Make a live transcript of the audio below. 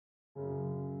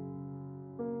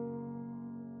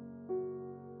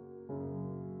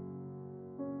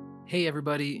Hey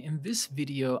everybody, in this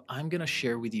video I'm going to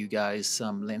share with you guys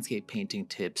some landscape painting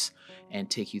tips and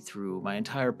take you through my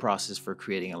entire process for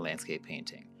creating a landscape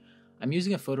painting. I'm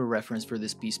using a photo reference for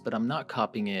this piece, but I'm not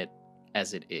copying it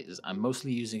as it is. I'm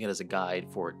mostly using it as a guide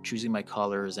for choosing my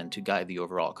colors and to guide the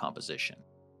overall composition.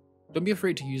 Don't be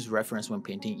afraid to use reference when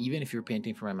painting, even if you're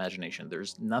painting from imagination.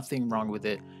 There's nothing wrong with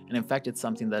it, and in fact it's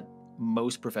something that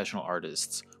most professional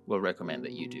artists will recommend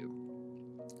that you do.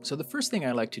 So the first thing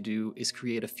I like to do is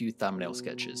create a few thumbnail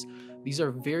sketches. These are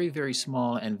very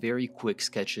small and very quick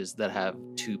sketches that have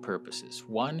two purposes.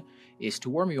 One is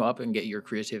to warm you up and get your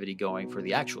creativity going for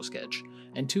the actual sketch,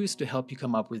 and two is to help you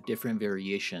come up with different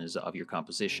variations of your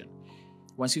composition.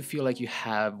 Once you feel like you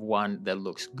have one that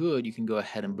looks good, you can go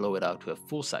ahead and blow it out to a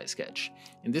full-size sketch.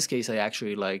 In this case, I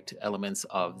actually liked elements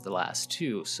of the last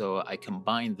two, so I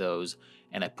combined those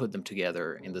and I put them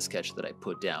together in the sketch that I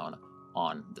put down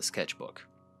on the sketchbook.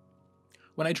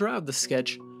 When I draw out the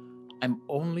sketch, I'm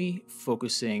only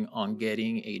focusing on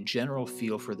getting a general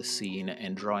feel for the scene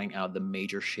and drawing out the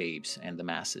major shapes and the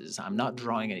masses. I'm not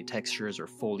drawing any textures or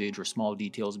foliage or small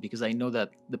details because I know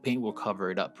that the paint will cover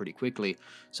it up pretty quickly,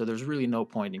 so there's really no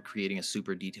point in creating a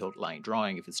super detailed line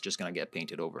drawing if it's just going to get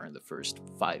painted over in the first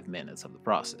 5 minutes of the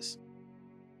process.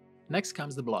 Next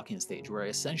comes the blocking stage, where I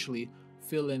essentially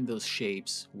fill in those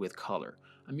shapes with color.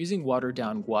 I'm using watered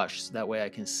down gouache so that way I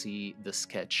can see the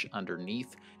sketch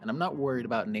underneath, and I'm not worried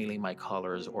about nailing my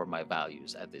colors or my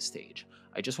values at this stage.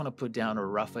 I just want to put down a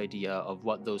rough idea of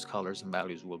what those colors and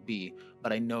values will be,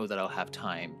 but I know that I'll have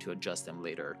time to adjust them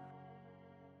later.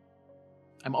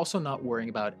 I'm also not worrying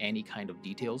about any kind of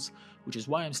details, which is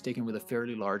why I'm sticking with a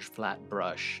fairly large flat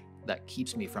brush that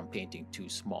keeps me from painting too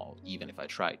small, even if I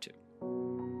try to.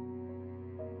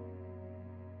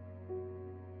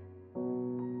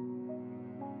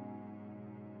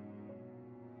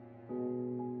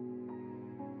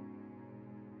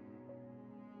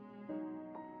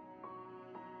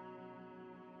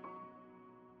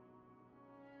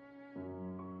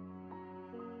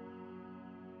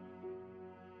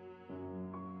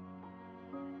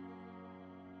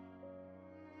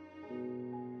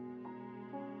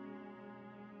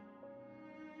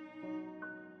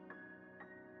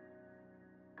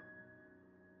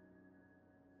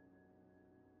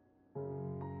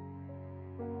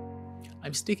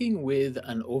 I'm sticking with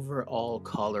an overall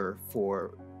color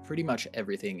for pretty much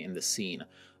everything in the scene.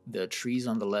 The trees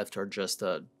on the left are just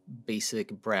a basic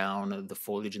brown, the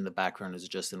foliage in the background is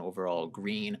just an overall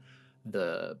green,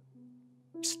 the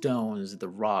stones, the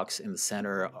rocks in the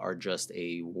center are just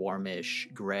a warmish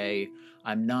gray.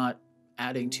 I'm not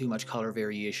adding too much color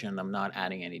variation, I'm not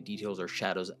adding any details or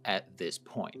shadows at this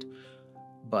point.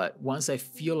 But once I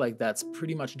feel like that's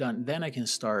pretty much done, then I can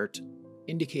start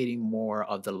indicating more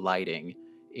of the lighting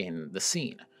in the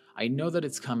scene. I know that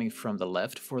it's coming from the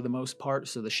left for the most part,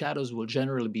 so the shadows will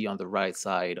generally be on the right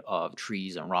side of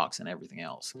trees and rocks and everything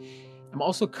else. I'm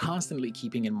also constantly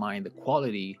keeping in mind the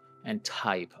quality and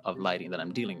type of lighting that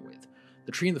I'm dealing with.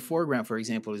 The tree in the foreground, for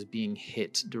example, is being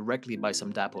hit directly by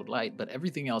some dappled light, but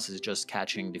everything else is just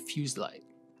catching diffused light.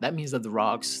 That means that the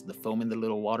rocks, the foam in the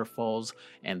little waterfalls,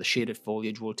 and the shaded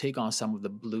foliage will take on some of the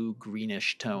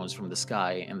blue-greenish tones from the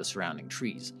sky and the surrounding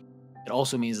trees. It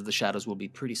also means that the shadows will be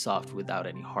pretty soft without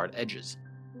any hard edges.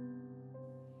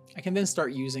 I can then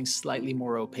start using slightly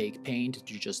more opaque paint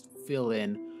to just fill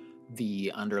in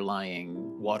the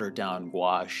underlying watered-down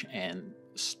gouache and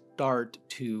start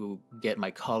to get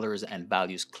my colors and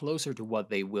values closer to what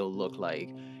they will look like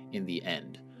in the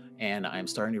end. And I'm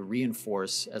starting to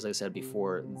reinforce, as I said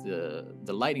before,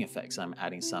 the lighting effects. I'm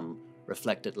adding some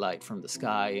reflected light from the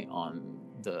sky on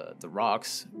the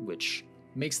rocks, which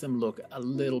makes them look a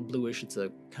little bluish. It's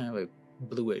a kind of a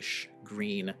bluish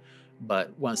green,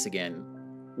 but once again,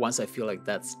 once I feel like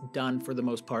that's done for the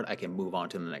most part, I can move on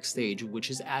to the next stage,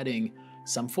 which is adding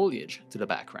some foliage to the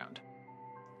background.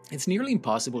 It's nearly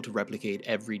impossible to replicate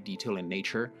every detail in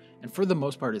nature, and for the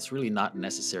most part, it's really not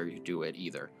necessary to do it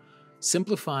either.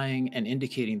 Simplifying and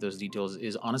indicating those details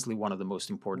is honestly one of the most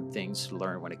important things to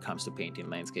learn when it comes to painting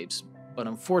landscapes, but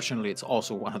unfortunately it's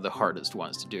also one of the hardest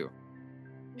ones to do.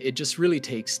 It just really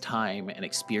takes time and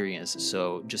experience,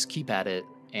 so just keep at it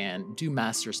and do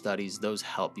master studies. Those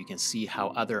help. You can see how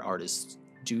other artists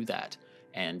do that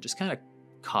and just kind of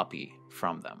copy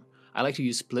from them. I like to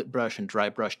use split brush and dry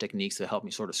brush techniques to help me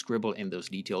sort of scribble in those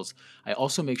details. I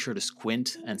also make sure to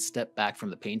squint and step back from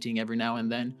the painting every now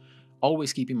and then,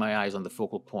 always keeping my eyes on the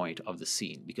focal point of the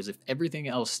scene, because if everything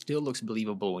else still looks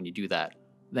believable when you do that,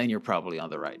 then you're probably on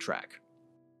the right track.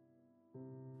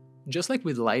 Just like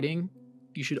with lighting,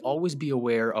 you should always be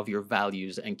aware of your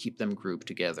values and keep them grouped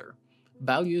together.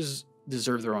 Values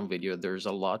deserve their own video. There's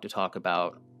a lot to talk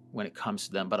about when it comes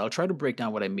to them, but I'll try to break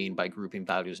down what I mean by grouping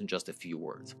values in just a few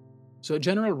words. So a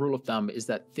general rule of thumb is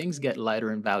that things get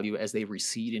lighter in value as they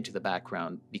recede into the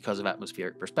background because of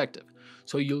atmospheric perspective.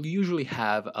 So you'll usually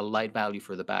have a light value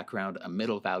for the background, a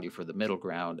middle value for the middle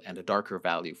ground, and a darker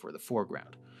value for the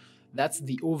foreground. That's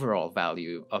the overall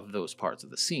value of those parts of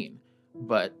the scene.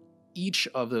 But each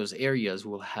of those areas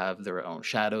will have their own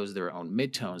shadows, their own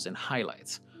midtones, and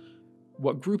highlights.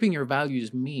 What grouping your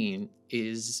values mean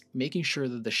is making sure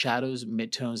that the shadows,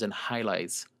 midtones, and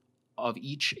highlights of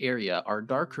each area are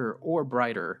darker or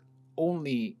brighter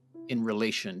only in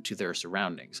relation to their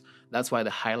surroundings. That's why the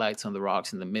highlights on the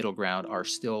rocks in the middle ground are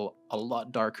still a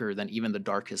lot darker than even the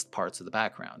darkest parts of the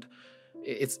background.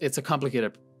 It's a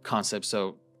complicated concept,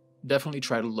 so definitely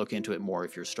try to look into it more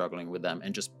if you're struggling with them,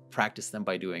 and just practice them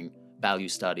by doing value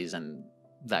studies and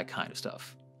that kind of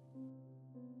stuff.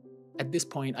 At this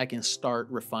point, I can start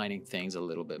refining things a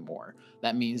little bit more.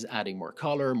 That means adding more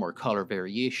color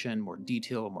variation, more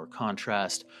detail, more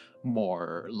contrast,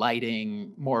 more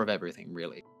lighting, more of everything,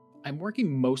 really. I'm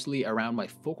working mostly around my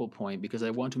focal point because I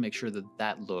want to make sure that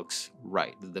that looks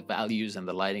right, that the values and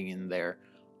the lighting in there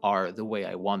are the way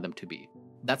I want them to be.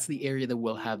 That's the area that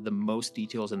will have the most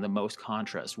details and the most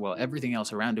contrast, while everything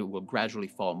else around it will gradually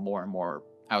fall more and more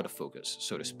out of focus,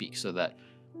 so to speak, so that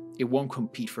it won't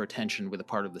compete for attention with a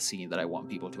part of the scene that I want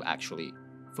people to actually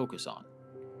focus on.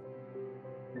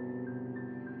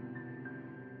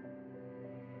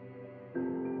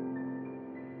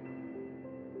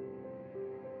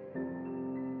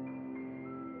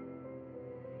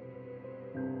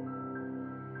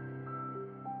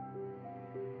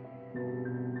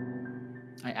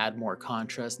 I add more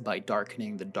contrast by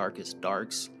darkening the darkest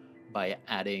darks, by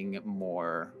adding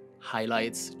more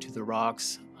highlights to the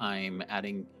rocks. I'm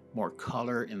adding more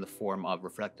color in the form of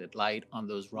reflected light on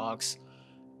those rocks,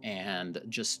 and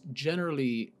just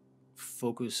generally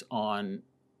focus on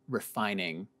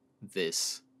refining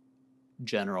this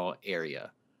general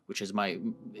area, which is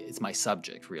it's my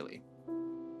subject, really.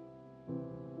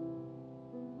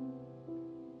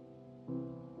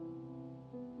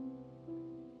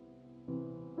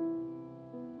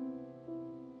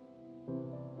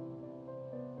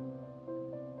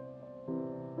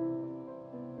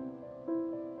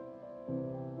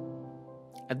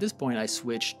 At this point, I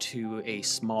switched to a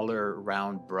smaller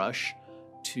round brush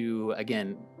to,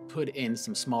 again, put in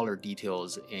some smaller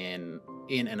details in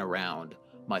and around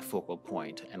my focal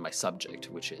point and my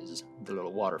subject, which is the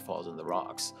little waterfalls and the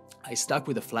rocks. I stuck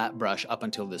with a flat brush up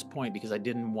until this point because I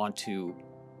didn't want to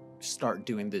start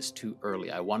doing this too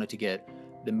early. I wanted to get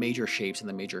the major shapes and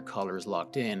the major colors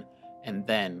locked in, and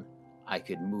then I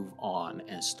could move on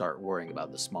and start worrying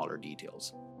about the smaller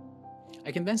details.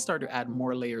 I can then start to add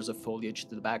more layers of foliage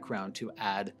to the background to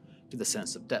add to the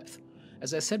sense of depth.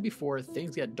 As I said before,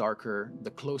 things get darker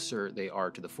the closer they are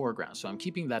to the foreground, so I'm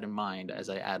keeping that in mind as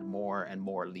I add more and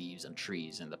more leaves and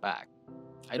trees in the back.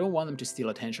 I don't want them to steal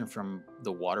attention from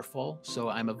the waterfall, so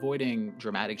I'm avoiding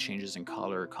dramatic changes in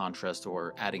color, contrast,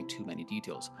 or adding too many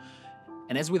details.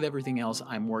 And as with everything else,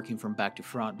 I'm working from back to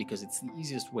front because it's the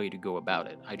easiest way to go about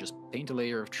it. I just paint a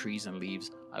layer of trees and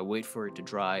leaves, I wait for it to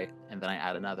dry, and then I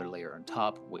add another layer on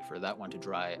top, wait for that one to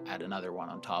dry, add another one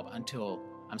on top until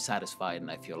I'm satisfied and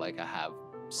I feel like I have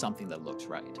something that looks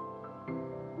right.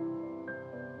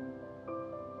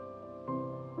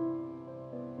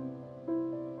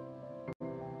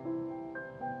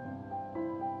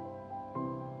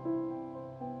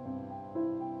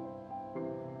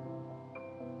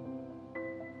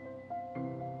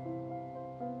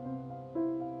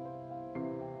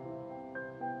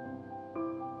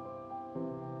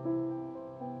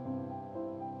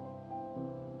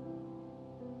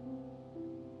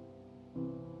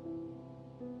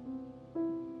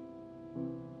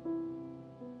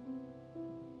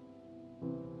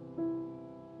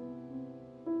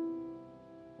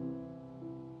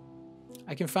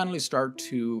 I can finally start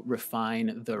to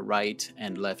refine the right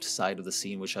and left side of the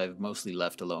scene, which I've mostly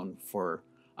left alone for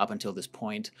up until this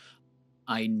point.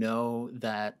 I know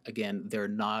that, again, they're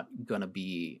not going to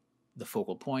be the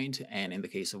focal point, and in the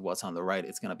case of what's on the right,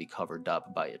 it's going to be covered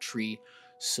up by a tree.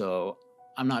 So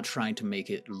I'm not trying to make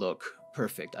it look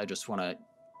perfect. I just want to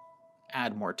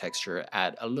add more texture,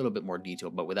 add a little bit more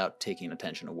detail, but without taking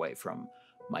attention away from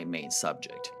my main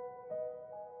subject.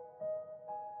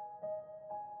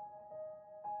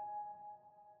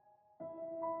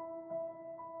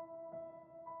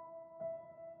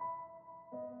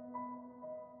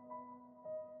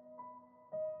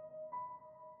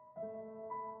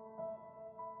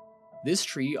 This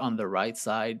tree on the right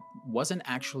side wasn't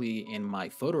actually in my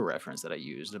photo reference that I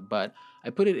used, but I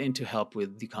put it in to help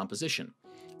with the composition.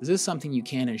 This is something you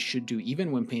can and should do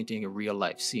even when painting a real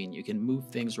life scene. You can move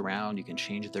things around, you can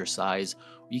change their size,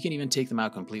 or you can even take them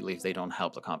out completely if they don't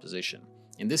help the composition.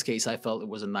 In this case, I felt it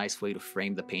was a nice way to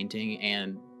frame the painting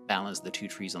and balance the two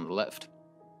trees on the left.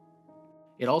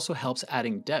 It also helps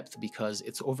adding depth because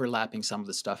it's overlapping some of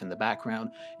the stuff in the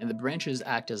background, and the branches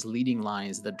act as leading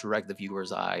lines that direct the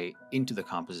viewer's eye into the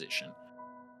composition.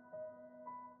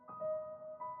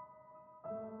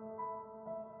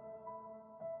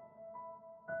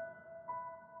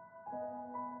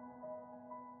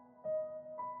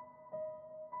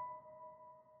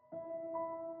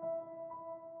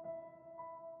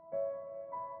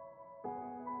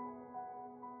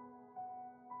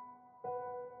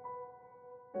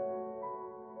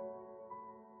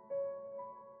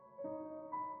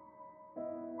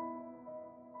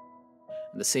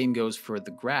 And the same goes for the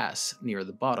grass near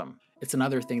the bottom. It's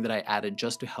another thing that I added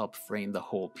just to help frame the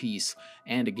whole piece,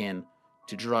 and again,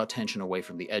 to draw attention away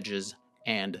from the edges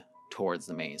and towards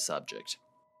the main subject.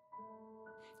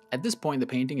 At this point, the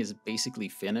painting is basically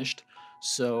finished,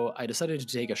 so I decided to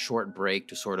take a short break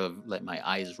to sort of let my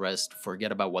eyes rest,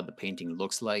 forget about what the painting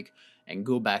looks like, and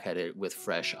go back at it with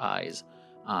fresh eyes.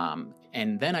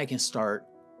 And then I can start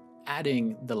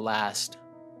adding the last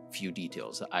few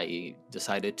details. I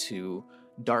decided to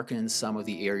darken some of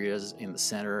the areas in the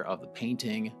center of the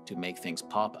painting to make things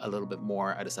pop a little bit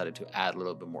more. I decided to add a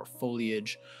little bit more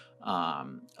foliage, a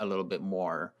little bit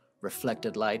more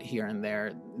reflected light here and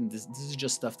there. This is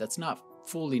just stuff that's not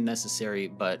fully necessary,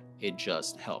 but it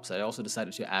just helps. I also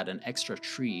decided to add an extra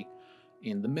tree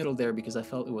in the middle there because I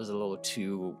felt it was a little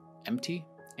too empty.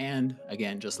 And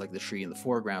again, just like the tree in the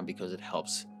foreground, because it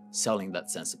helps selling that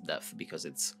sense of depth because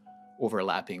it's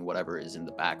overlapping whatever is in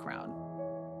the background.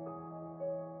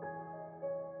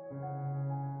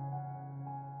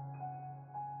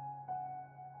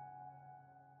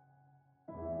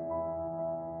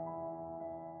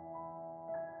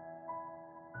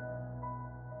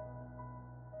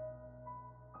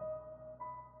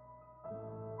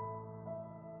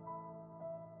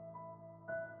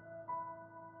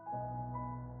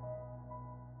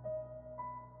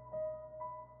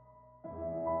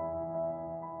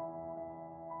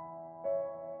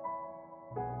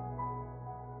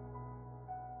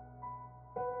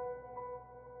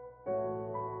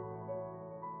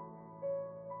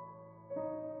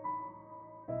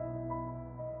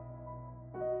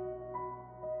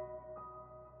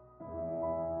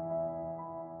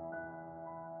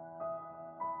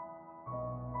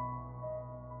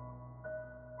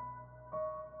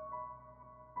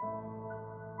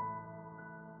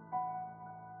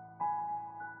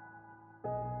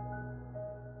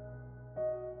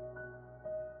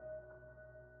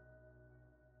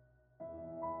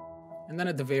 And then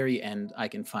at the very end, I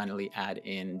can finally add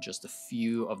in just a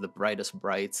few of the brightest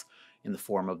brights in the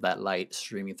form of that light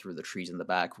streaming through the trees in the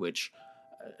back, which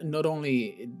not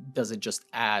only does it just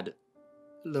add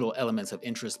little elements of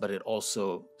interest, but it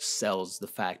also sells the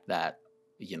fact that,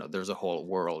 there's a whole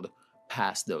world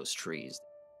past those trees.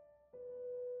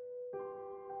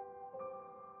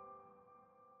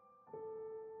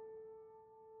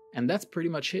 And that's pretty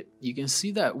much it. You can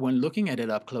see that when looking at it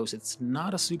up close, it's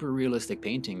not a super realistic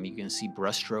painting. You can see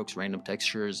brushstrokes, random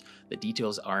textures, the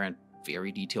details aren't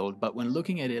very detailed, but when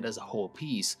looking at it as a whole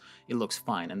piece, it looks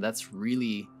fine. And that's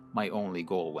really my only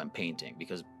goal when painting,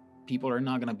 because people are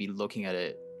not going to be looking at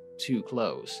it too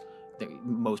close.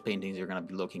 Most paintings you're going to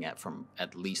be looking at from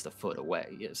at least a foot away.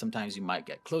 Yeah, sometimes you might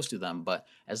get close to them, but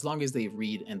as long as they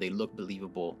read and they look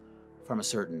believable from a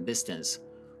certain distance,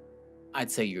 I'd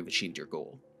say you've achieved your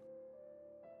goal.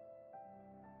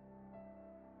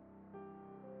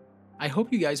 I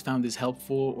hope you guys found this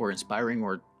helpful or inspiring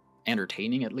or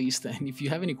entertaining at least, and if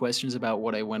you have any questions about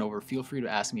what I went over, feel free to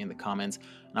ask me in the comments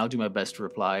and I'll do my best to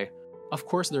reply. Of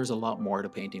course, there's a lot more to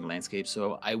painting landscapes,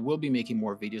 so I will be making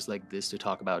more videos like this to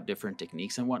talk about different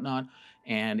techniques and whatnot.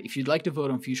 And if you'd like to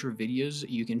vote on future videos,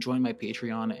 you can join my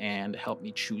Patreon and help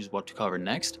me choose what to cover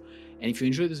next. And if you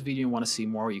enjoyed this video and want to see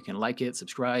more, you can like it,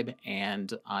 subscribe,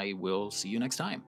 and I will see you next time.